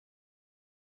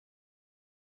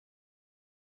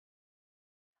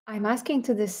I'm asking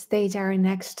to this stage our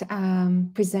next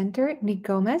presenter, Nick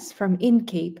Gomez from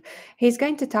Inkeep. He's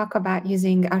going to talk about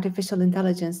using artificial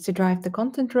intelligence to drive the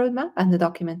content roadmap and the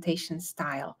documentation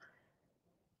style.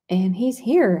 And he's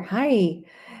here. Hi.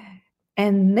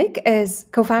 And Nick is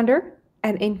co-founder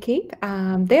at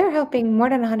Inkeep. They're helping more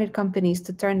than 100 companies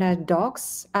to turn their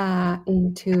docs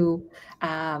into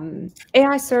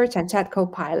AI search and chat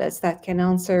co-pilots that can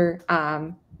answer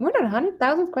more than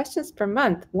 100,000 questions per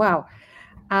month. Wow.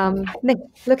 Nick,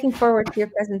 looking forward to your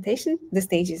presentation. The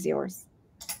stage is yours.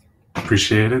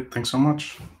 Appreciate it. Thanks so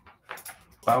much.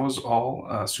 That was all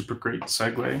a super great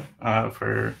segue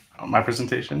for my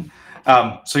presentation.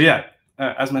 So yeah,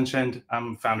 as mentioned,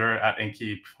 I'm founder at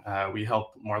Inkeep. We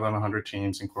help more than 100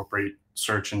 teams incorporate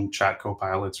search and chat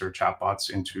co-pilots or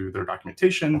chatbots into their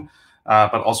documentation,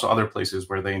 but also other places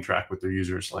where they interact with their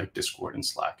users like Discord and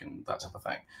Slack and that type of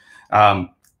thing.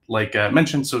 Like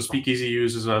mentioned, so Speakeasy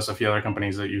uses us. A few other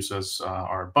companies that use us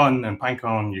are Bun and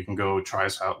Pinecone. You can go try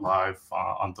us out live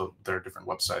on their different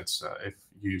websites if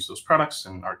you use those products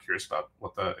and are curious about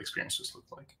what the experiences look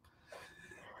like.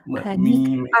 Nick,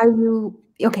 are you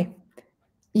okay?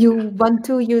 You want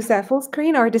to use a full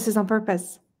screen, or this is on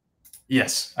purpose?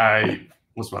 Yes, I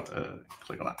was about to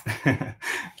click on that.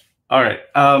 All right.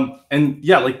 And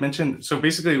yeah, like mentioned, so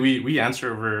basically we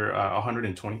answer over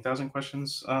 120,000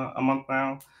 questions a month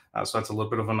now. So that's a little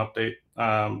bit of an update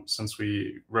since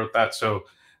we wrote that. So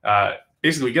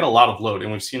basically we get a lot of load,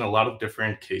 and we've seen a lot of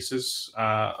different cases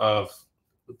of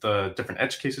the different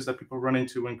edge cases that people run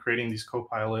into when creating these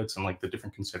co-pilots and like the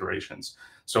different considerations.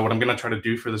 So what I'm going to try to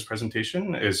do for this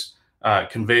presentation is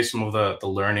convey some of the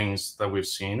learnings that we've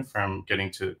seen from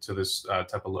getting to this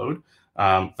type of load.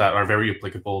 That are very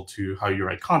applicable to how you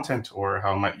write content or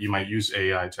how you might use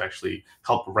AI to actually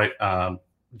help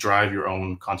drive your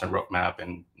own content roadmap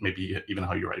and maybe even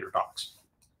how you write your docs.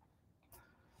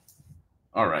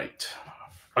 All right.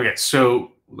 Okay,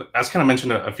 so as kind of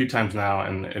mentioned a few times now,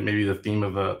 and maybe the theme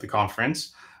of the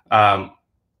conference,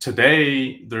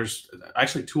 today there's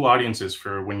actually two audiences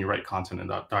for when you write content and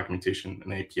documentation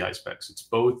and API specs. It's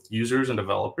both users and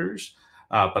developers,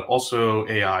 but also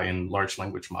AI and large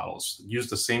language models use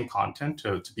the same content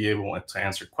to be able to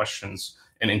answer questions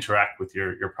and interact with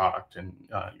your product and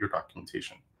your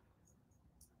documentation.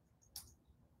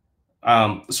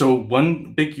 So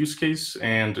one big use case,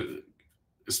 and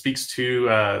speaks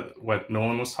to what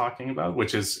Nolan was talking about,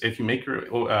 which is if you make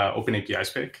your open API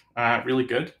spec really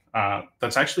good,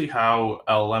 that's actually how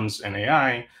LLMs and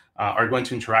AI are going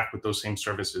to interact with those same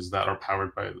services that are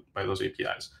powered by those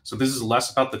APIs. So this is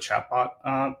less about the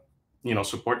chatbot,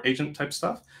 support agent type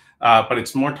stuff, but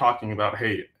it's more talking about,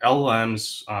 hey,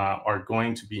 LLMs are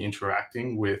going to be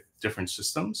interacting with different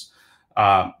systems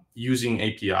using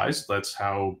APIs. That's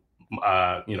how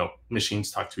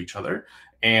machines talk to each other.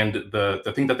 And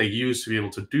the thing that they use to be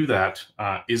able to do that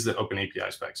is the open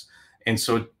API specs. And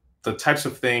so the types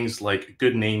of things like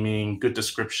good naming, good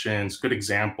descriptions, good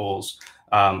examples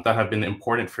that have been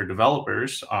important for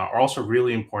developers are also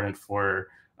really important for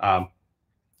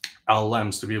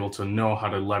LLMs to be able to know how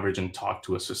to leverage and talk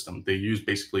to a system. They use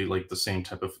basically like the same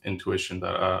type of intuition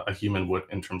that a human would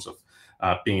in terms of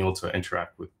being able to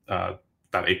interact with that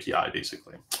API,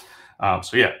 basically.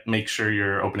 So yeah, make sure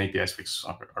your open API specs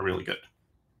are really good.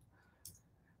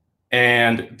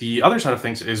 And the other side of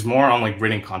things is more on like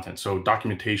written content. So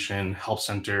documentation, help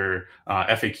center,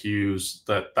 FAQs,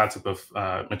 that type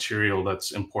of material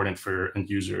that's important for end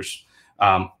users.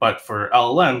 But for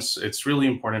LLMs, it's really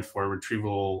important for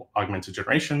retrieval augmented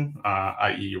generation,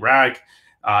 i.e. RAG.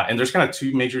 And there's kind of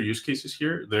two major use cases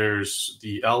here. There's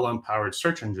the LLM-powered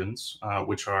search engines,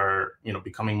 which are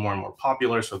becoming more and more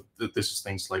popular. So this is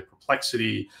things like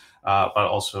Perplexity, but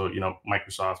also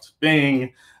Microsoft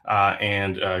Bing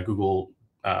and Google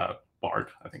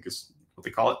Bard, I think is what they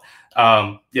call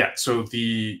it. Yeah. So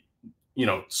the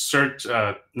search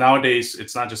nowadays,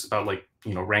 it's not just about like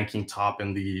ranking top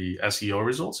in the SEO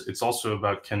results. It's also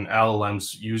about, can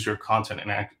LLMs use your content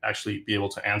and actually be able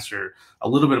to answer a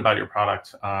little bit about your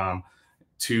product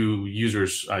to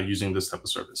users using this type of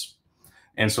service.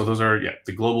 And so those are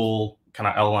the global kind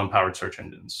of LLM powered search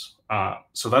engines.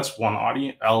 So that's one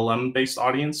audience, LLM based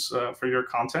audience for your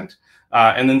content.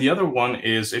 And then the other one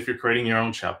is if you're creating your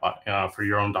own chatbot for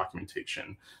your own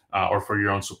documentation or for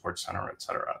your own support center, et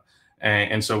cetera.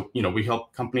 And so, we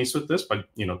help companies with this, but,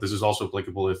 this is also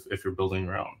applicable if you're building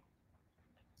your own.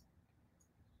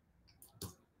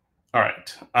 All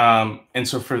right. And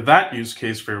so for that use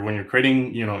case, for when you're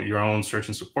creating, your own search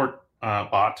and support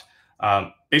bot,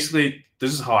 basically,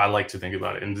 this is how I like to think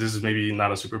about it. And this is maybe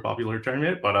not a super popular term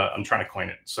yet, but I'm trying to coin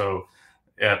it. So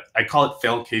I call it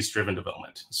failed case driven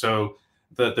development. So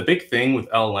The big thing with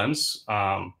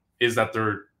LLMs is that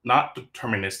they're not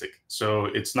deterministic. So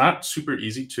it's not super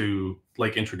easy to,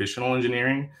 like in traditional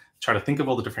engineering, try to think of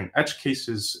all the different edge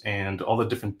cases and all the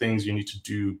different things you need to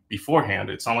do beforehand.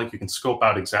 It's not like you can scope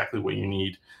out exactly what you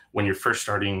need when you're first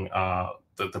starting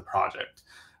the project.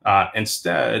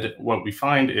 Instead, what we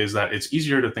find is that it's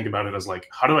easier to think about it as like,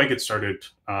 how do I get started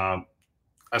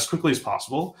as quickly as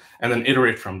possible, and then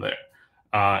iterate from there,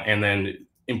 and then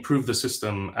improve the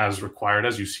system as required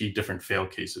as you see different fail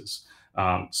cases.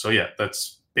 So yeah,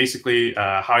 that's basically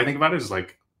how I think about it, is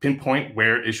like pinpoint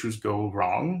where issues go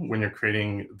wrong when you're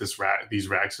creating these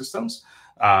RAG systems,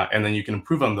 and then you can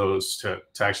improve on those to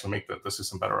actually make the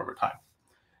system better over time.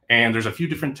 And there's a few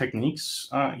different techniques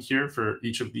here for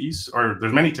each of these, or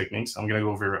there's many techniques. I'm going to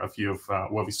go over a few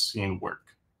of what we've seen work.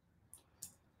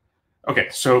 Okay,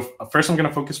 so first I'm going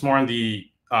to focus more on the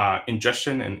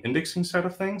ingestion and indexing side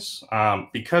of things,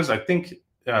 because I think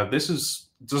this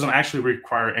doesn't actually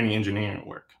require any engineering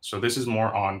work. So this is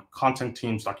more on content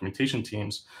teams, documentation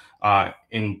teams,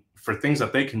 for things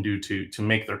that they can do to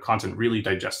make their content really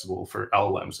digestible for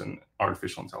LLMs and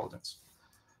artificial intelligence.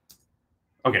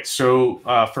 Okay, so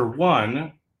for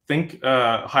one, think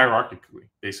hierarchically,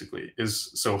 basically.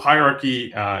 So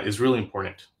hierarchy is really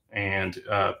important. And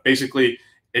basically,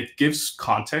 it gives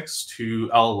context to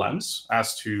LLMs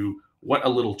as to what a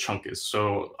little chunk is.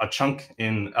 So a chunk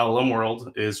in LLM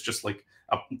world is just like,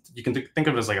 you can think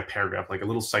of it as like a paragraph, like a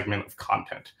little segment of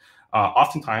content.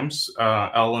 Oftentimes,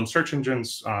 LLM search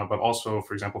engines, but also,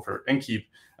 for example, for Inkeep,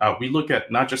 we look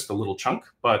at not just the little chunk,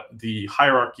 but the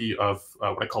hierarchy of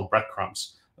what I call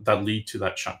breadcrumbs that lead to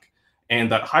that chunk.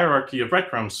 And that hierarchy of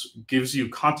breadcrumbs gives you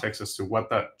context as to what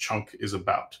that chunk is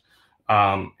about.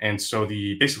 And so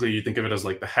basically you think of it as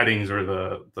like the headings or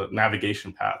the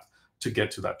navigation path to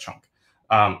get to that chunk.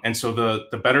 And so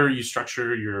the better you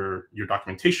structure your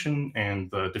documentation and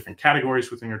the different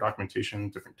categories within your documentation,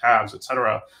 different tabs,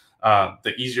 etc.,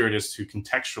 the easier it is to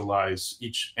contextualize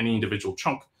any individual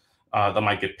chunk that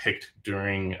might get picked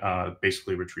during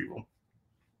basically retrieval.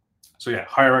 So yeah,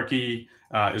 hierarchy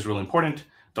is really important.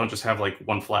 Don't just have like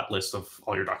one flat list of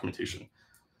all your documentation.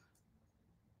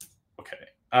 Okay.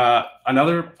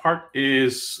 Another part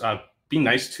is be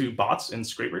nice to bots and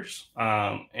scrapers.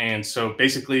 And so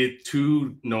basically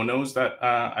 2 no-nos that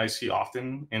I see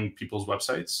often in people's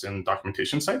websites and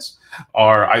documentation sites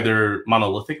are either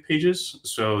monolithic pages.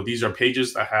 So these are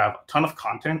pages that have a ton of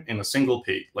content in a single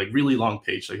page, like really long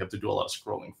page that you have to do a lot of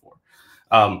scrolling for.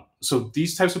 So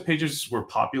these types of pages were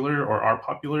popular or are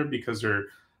popular because they're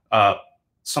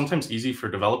sometimes easy for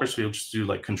developers, so you'll just do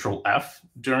like Control F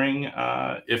during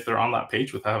if they're on that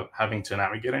page without having to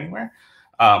navigate anywhere.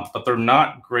 But they're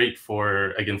not great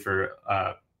for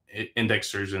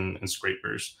indexers and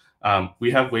scrapers.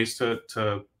 We have ways to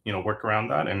work around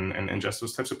that and ingest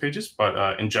those types of pages,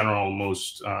 but in general,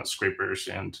 most scrapers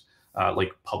and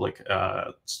like public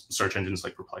search engines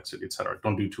like Perplexity, etc.,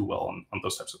 don't do too well on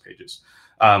those types of pages.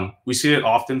 We see it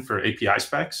often for API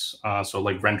specs, so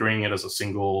like rendering it as a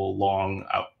single long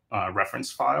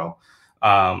reference file.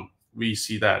 We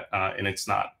see that, and it's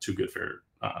not too good for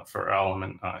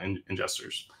LLM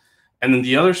ingesters. And then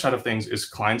the other side of things is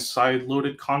client-side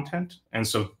loaded content. And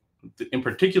so in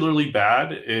particularly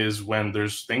bad is when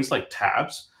there's things like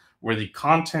tabs where the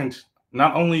content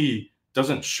not only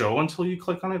doesn't show until you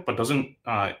click on it, but isn't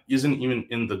even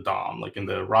in the DOM, like in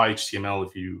the raw HTML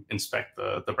if you inspect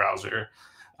the browser.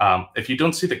 If you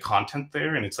don't see the content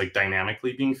there and it's like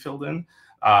dynamically being filled in,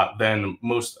 then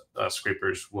most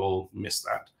scrapers will miss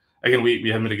that. Again, we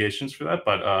have mitigations for that,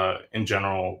 but in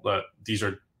general, these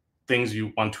are things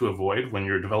you want to avoid when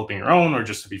you're developing your own or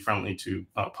just to be friendly to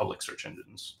public search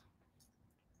engines.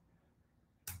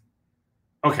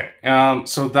 Okay,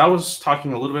 so that was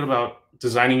talking a little bit about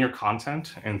designing your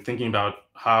content and thinking about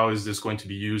how is this going to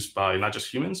be used by not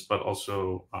just humans, but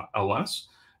also LLMs.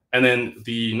 And then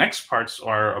the next parts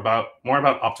are more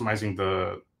about optimizing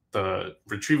the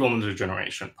retrieval and the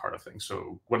generation part of things.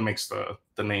 So what makes the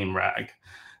name RAG?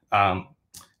 And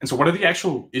so what are the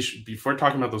actual issues, before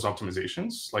talking about those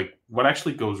optimizations, like what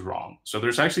actually goes wrong? So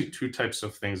there's actually 2 types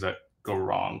of things that go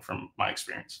wrong from my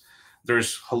experience.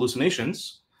 There's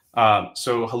hallucinations.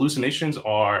 So hallucinations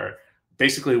are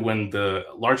basically when the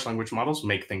large language models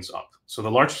make things up. So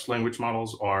the large language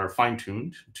models are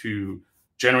fine-tuned to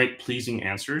generate pleasing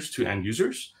answers to end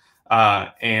users.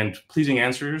 And pleasing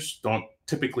answers don't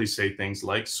typically say things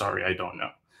like, sorry, I don't know.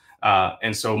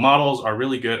 And so models are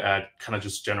really good at kind of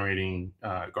just generating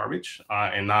garbage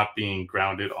and not being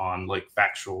grounded on like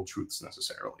factual truths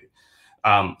necessarily.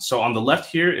 So on the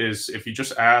left here is if you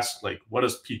just ask like, what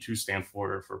does P2 stand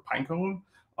for pinecone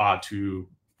to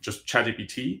just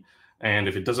ChatGPT, And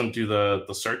if it doesn't do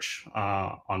the search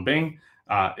on Bing,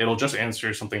 it'll just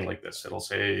answer something like this. It'll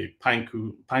say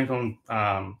Pinecone,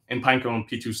 in Pinecone,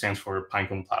 P2 stands for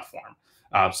Pinecone platform.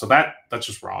 So that's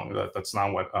just wrong. That's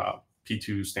not what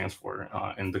P2 stands for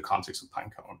in the context of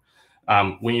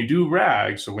Pinecone. When you do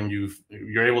RAG, so when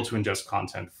you're able to ingest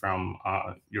content from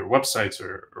your websites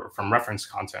or from reference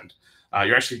content,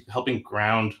 you're actually helping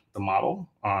ground the model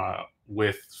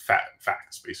with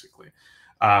facts, basically.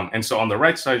 And so on the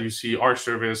right side, you see our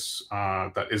service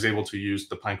that is able to use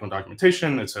the Pinecone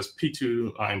documentation. It says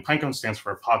P2 in Pinecone stands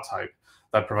for a pod type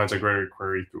that provides a greater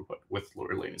query throughput with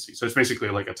lower latency. So it's basically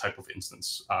like a type of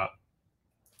instance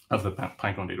of the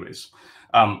Pinecone database.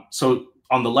 So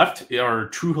on the left are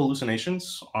true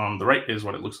hallucinations. On the right is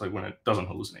what it looks like when it doesn't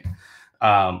hallucinate.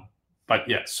 But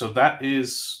yeah, so that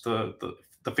is the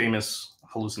famous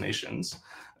hallucinations.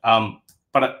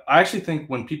 But I actually think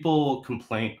when people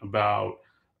complain about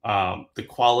the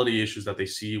quality issues that they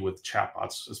see with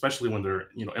chatbots, especially when they're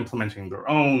implementing their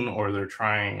own or they're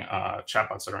trying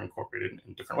chatbots that are incorporated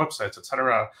in different websites, et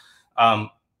cetera,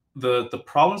 the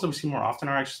problems that we see more often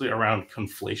are actually around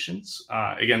conflations.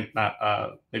 Again,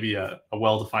 not maybe a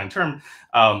well-defined term,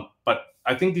 but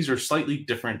I think these are slightly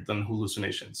different than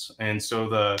hallucinations. And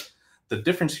so the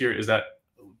difference here is that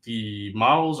the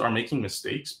models are making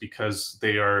mistakes because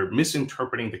they are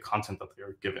misinterpreting the content that they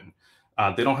are given.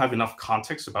 They don't have enough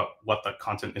context about what that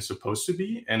content is supposed to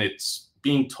be. And it's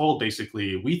being told,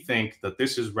 basically, we think that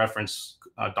this is reference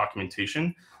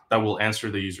documentation that will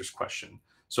answer the user's question.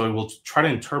 So it will try to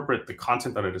interpret the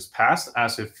content that it has passed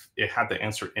as if it had the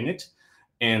answer in it.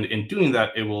 And in doing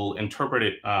that, it will interpret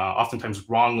it oftentimes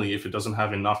wrongly if it doesn't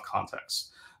have enough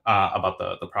context about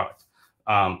the product.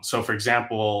 So for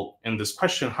example, in this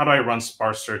question, how do I run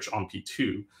sparse search on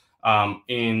P2?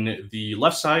 In the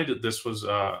left side, this was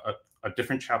a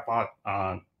different chatbot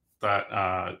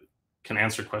that can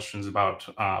answer questions about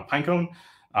Pinecone.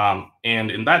 And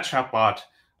in that chatbot,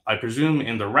 I presume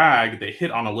in the RAG, they hit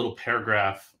on a little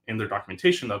paragraph in their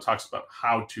documentation that talks about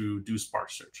how to do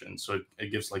sparse search. And so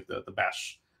it gives like the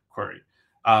bash query.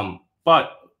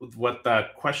 But what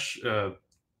that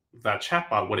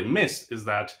chatbot, what it missed is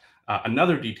that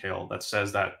another detail that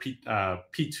says that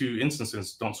P2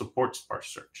 instances don't support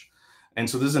sparse search. And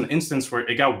so this is an instance where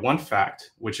it got one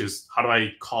fact, which is how do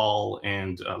I call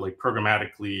and like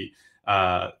programmatically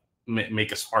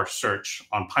make a sparse search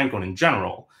on Pinecone in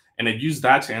general. And it used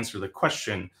that to answer the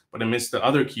question, but it missed the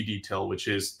other key detail, which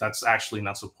is that's actually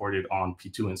not supported on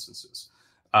P2 instances.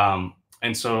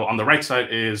 And so on the right side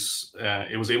is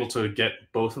it was able to get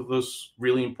both of those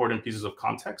really important pieces of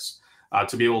context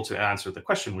to be able to answer the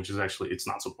question, which is actually it's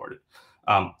not supported.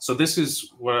 So this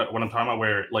is what I'm talking about,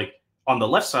 where like on the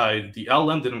left side, the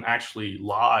LLM didn't actually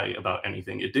lie about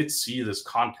anything. It did see this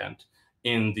content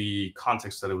in the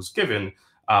context that it was given,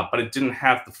 but it didn't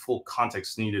have the full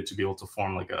context needed to be able to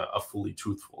form like a fully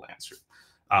truthful answer.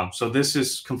 So this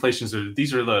is conflations.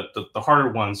 These are the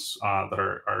harder ones that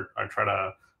are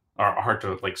hard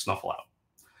to like snuffle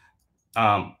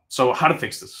out. So how to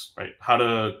fix this, right? How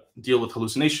to deal with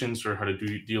hallucinations or how to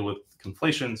deal with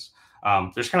conflations.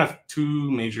 There's kind of two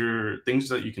major things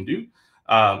that you can do.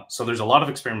 So there's a lot of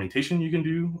experimentation you can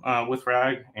do with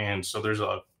RAG. And so there's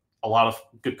a lot of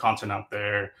good content out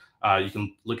there. You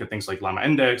can look at things like Llama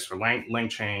Index or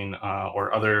LangChain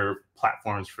or other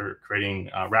platforms for creating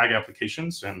RAG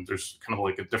applications. And there's kind of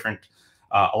like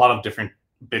a lot of different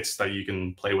bits that you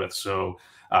can play with. So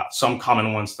some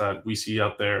common ones that we see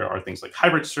out there are things like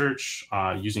hybrid search,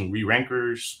 using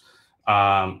re-rankers,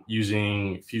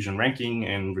 using fusion ranking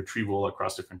and retrieval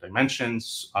across different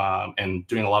dimensions, and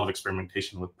doing a lot of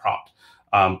experimentation with prompt.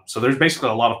 So there's basically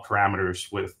a lot of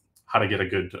parameters with how to get a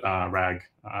good RAG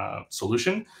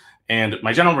solution. And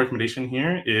my general recommendation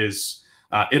here is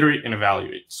iterate and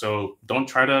evaluate. So don't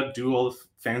try to do all the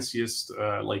fanciest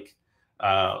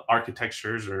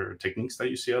architectures or techniques that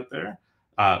you see out there.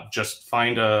 Just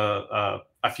find a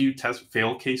few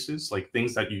fail cases, like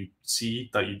things that you see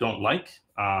that you don't like,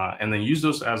 and then use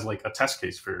those as like a test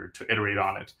case to iterate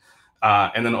on it.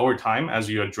 And then over time, as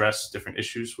you address different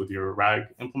issues with your RAG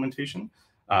implementation,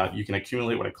 you can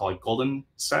accumulate what I call a golden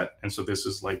set. And so this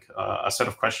is like a set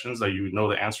of questions that you know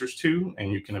the answers to,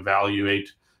 and you can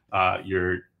evaluate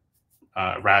your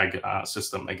RAG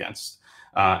system against,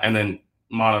 and then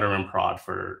monitor and prod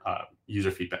for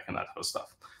user feedback and that type of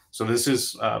stuff. So this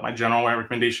is my general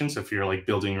recommendations. If you're like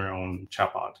building your own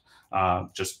chatbot,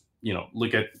 just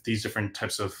look at these different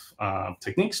types of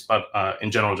techniques, but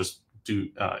in general, just do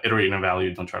iterate and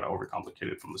evaluate. Don't try to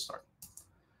overcomplicate it from the start.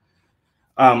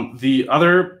 The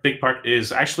other big part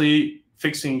is actually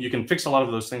you can fix a lot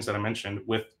of those things that I mentioned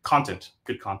with content,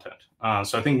 good content.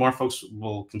 So I think more folks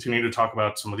will continue to talk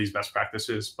about some of these best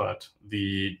practices, but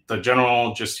the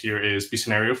general gist here is be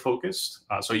scenario focused.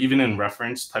 So even in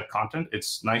reference type content,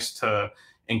 it's nice to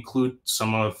include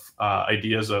some of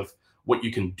ideas of what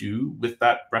you can do with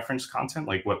that reference content,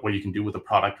 like what you can do with the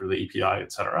product or the API,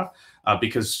 et cetera,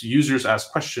 because users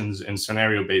ask questions in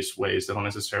scenario-based ways. They don't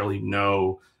necessarily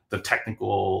know the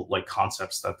technical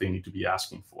concepts that they need to be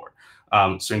asking for.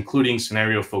 So including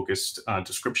scenario-focused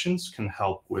descriptions can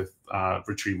help with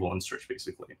retrieval and search,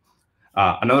 basically.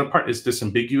 Another part is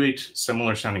disambiguate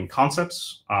similar-sounding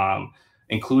concepts.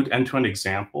 Include end-to-end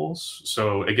examples.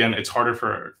 So again, it's harder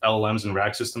for LLMs and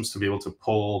RAG systems to be able to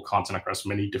pull content across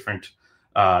many different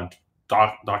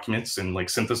documents and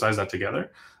synthesize that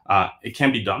together. It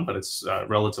can be done, but it's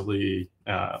relatively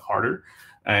harder.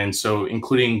 And so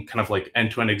including kind of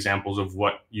end-to-end examples of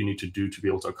what you need to do to be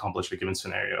able to accomplish a given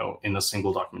scenario in a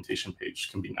single documentation page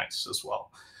can be nice as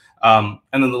well. And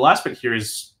then the last bit here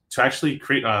is to actually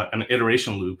create an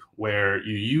iteration loop where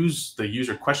you use the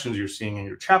user questions you're seeing in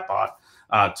your chatbot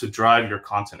to drive your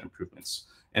content improvements.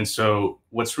 And so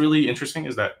what's really interesting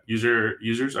is that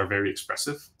users are very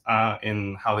expressive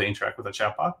in how they interact with the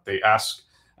chatbot. They ask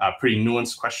pretty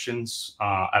nuanced questions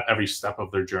at every step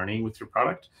of their journey with your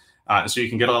product. And so you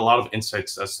can get a lot of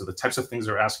insights as to the types of things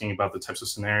they're asking about, the types of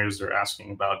scenarios they're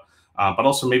asking about, but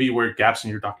also maybe where gaps in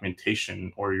your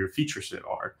documentation or your feature set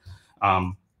are.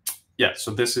 Yeah,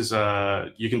 so this is,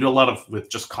 you can do a lot with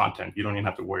just content. You don't even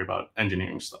have to worry about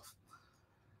engineering stuff.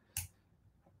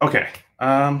 Okay,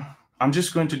 I'm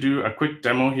just going to do a quick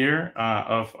demo here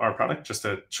of our product just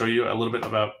to show you a little bit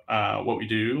about what we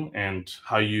do and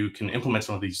how you can implement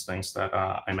some of these things that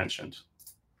I mentioned.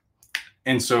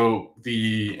 And so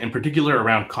in particular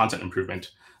around content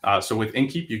improvement. So with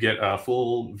Inkeep, you get a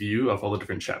full view of all the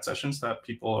different chat sessions that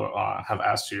people have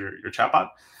asked your chatbot.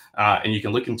 And you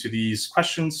can look into these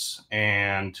questions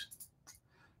and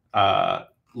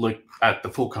look at the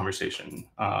full conversation.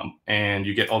 And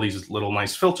you get all these little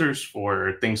nice filters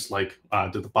for things like,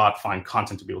 did the bot find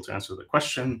content to be able to answer the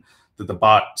question? Did the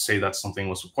bot say that something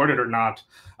was supported or not?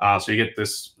 So you get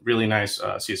this really nice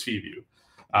CSV view.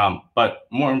 But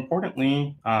more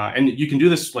importantly, and you can do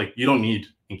this, you don't need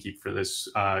Inkeep for this.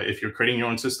 If you're creating your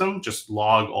own system, just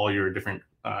log all your different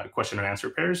question and answer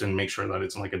pairs and make sure that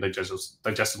it's in a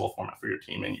digestible format for your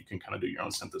team, and you can kind of do your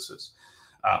own synthesis.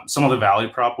 Some of the value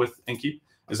prop with Inkeep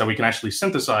is that we can actually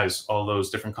synthesize all those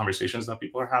different conversations that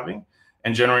people are having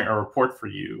and generate a report for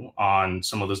you on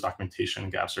some of those documentation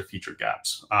gaps or feature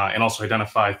gaps, and also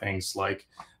identify things like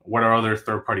what are other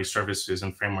third-party services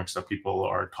and frameworks that people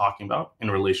are talking about in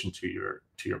relation to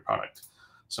your product.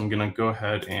 So I'm going to go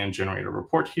ahead and generate a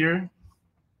report here.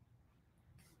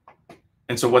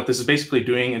 And so what this is basically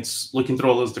doing, it's looking through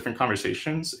all those different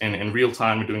conversations, and in real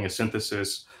time, doing a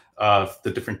synthesis of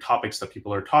the different topics that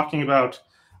people are talking about,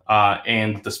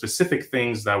 and the specific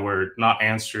things that were not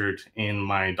answered in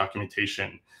my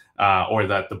documentation, or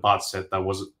that the bot said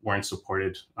that weren't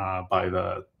supported by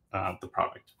the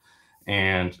product.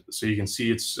 And so you can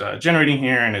see it's generating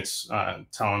here, and it's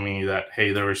telling me that,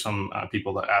 hey, there were some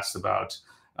people that asked about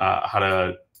how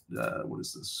to, what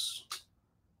is this?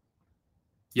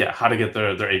 Yeah, how to get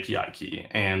their API key.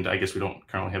 And I guess we don't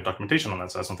currently have documentation on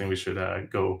that, so that's something we should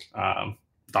go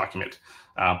document.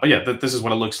 But yeah, this is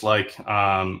what it looks like.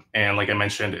 And like I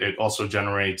mentioned, it also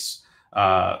generates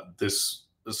this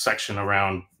section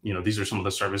around, these are some of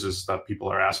the services that people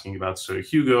are asking about. So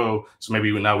Hugo, so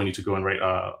maybe now we need to go and write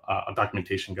a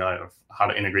documentation guide of how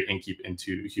to integrate Inkeep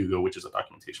into Hugo, which is a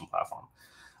documentation platform.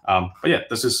 But yeah,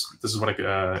 this is what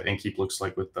Inkeep looks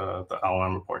like with the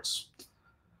LLM reports.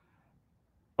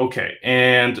 Okay,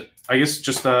 and I guess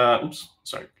just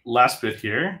last bit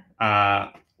here.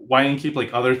 Why Inkeep?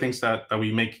 Like other things that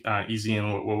we make easy,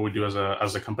 and what we do as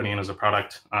a company and as a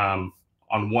product.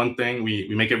 On one thing, we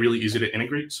make it really easy to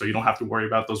integrate, so you don't have to worry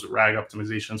about those RAG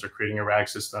optimizations or creating a RAG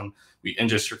system. We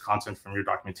ingest your content from your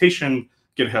documentation,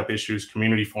 GitHub issues,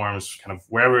 community forums, kind of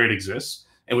wherever it exists,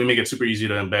 and we make it super easy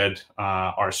to embed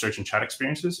our search and chat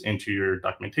experiences into your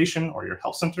documentation or your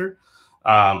help center,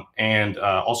 and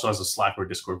also as a Slack or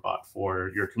Discord bot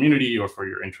for your community or for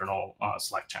your internal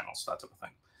Slack channels, that type of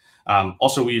thing.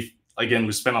 Also, we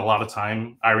spent a lot of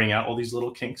time ironing out all these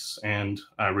little kinks and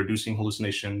reducing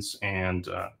hallucinations and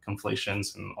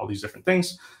conflations and all these different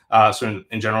things. So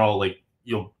in general,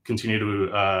 you'll continue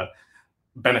to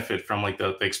benefit from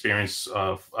the experience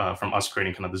of from us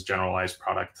creating kind of this generalized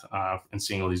product and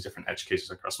seeing all these different edge cases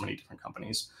across many different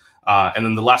companies. And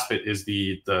then the last bit is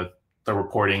the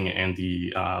reporting and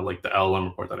the like the LLM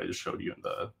report that I just showed you, and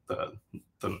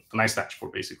the nice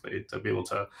dashboard, basically, to be able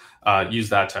to use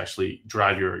that to actually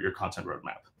drive your content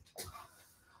roadmap.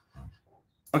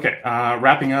 Okay,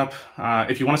 wrapping up,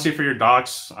 if you want to save for your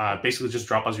docs, basically just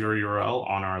drop us your URL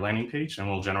on our landing page, and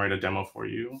we'll generate a demo for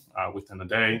you within the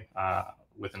day,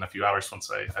 within a few hours once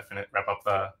I wrap up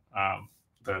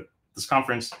this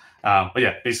conference. But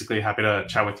yeah, basically happy to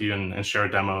chat with you and share a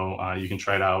demo. You can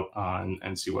try it out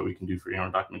and see what we can do for your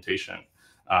own documentation.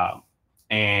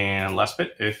 And last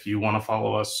bit, if you want to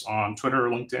follow us on Twitter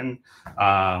or LinkedIn,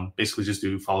 basically just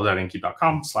do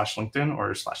follow.inkeep.com/LinkedIn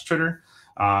or /Twitter.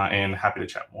 And happy to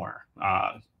chat more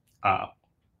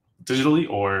digitally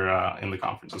or in the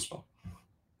conference as well.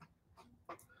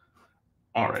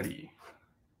 Alrighty.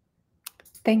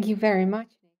 Thank you very much.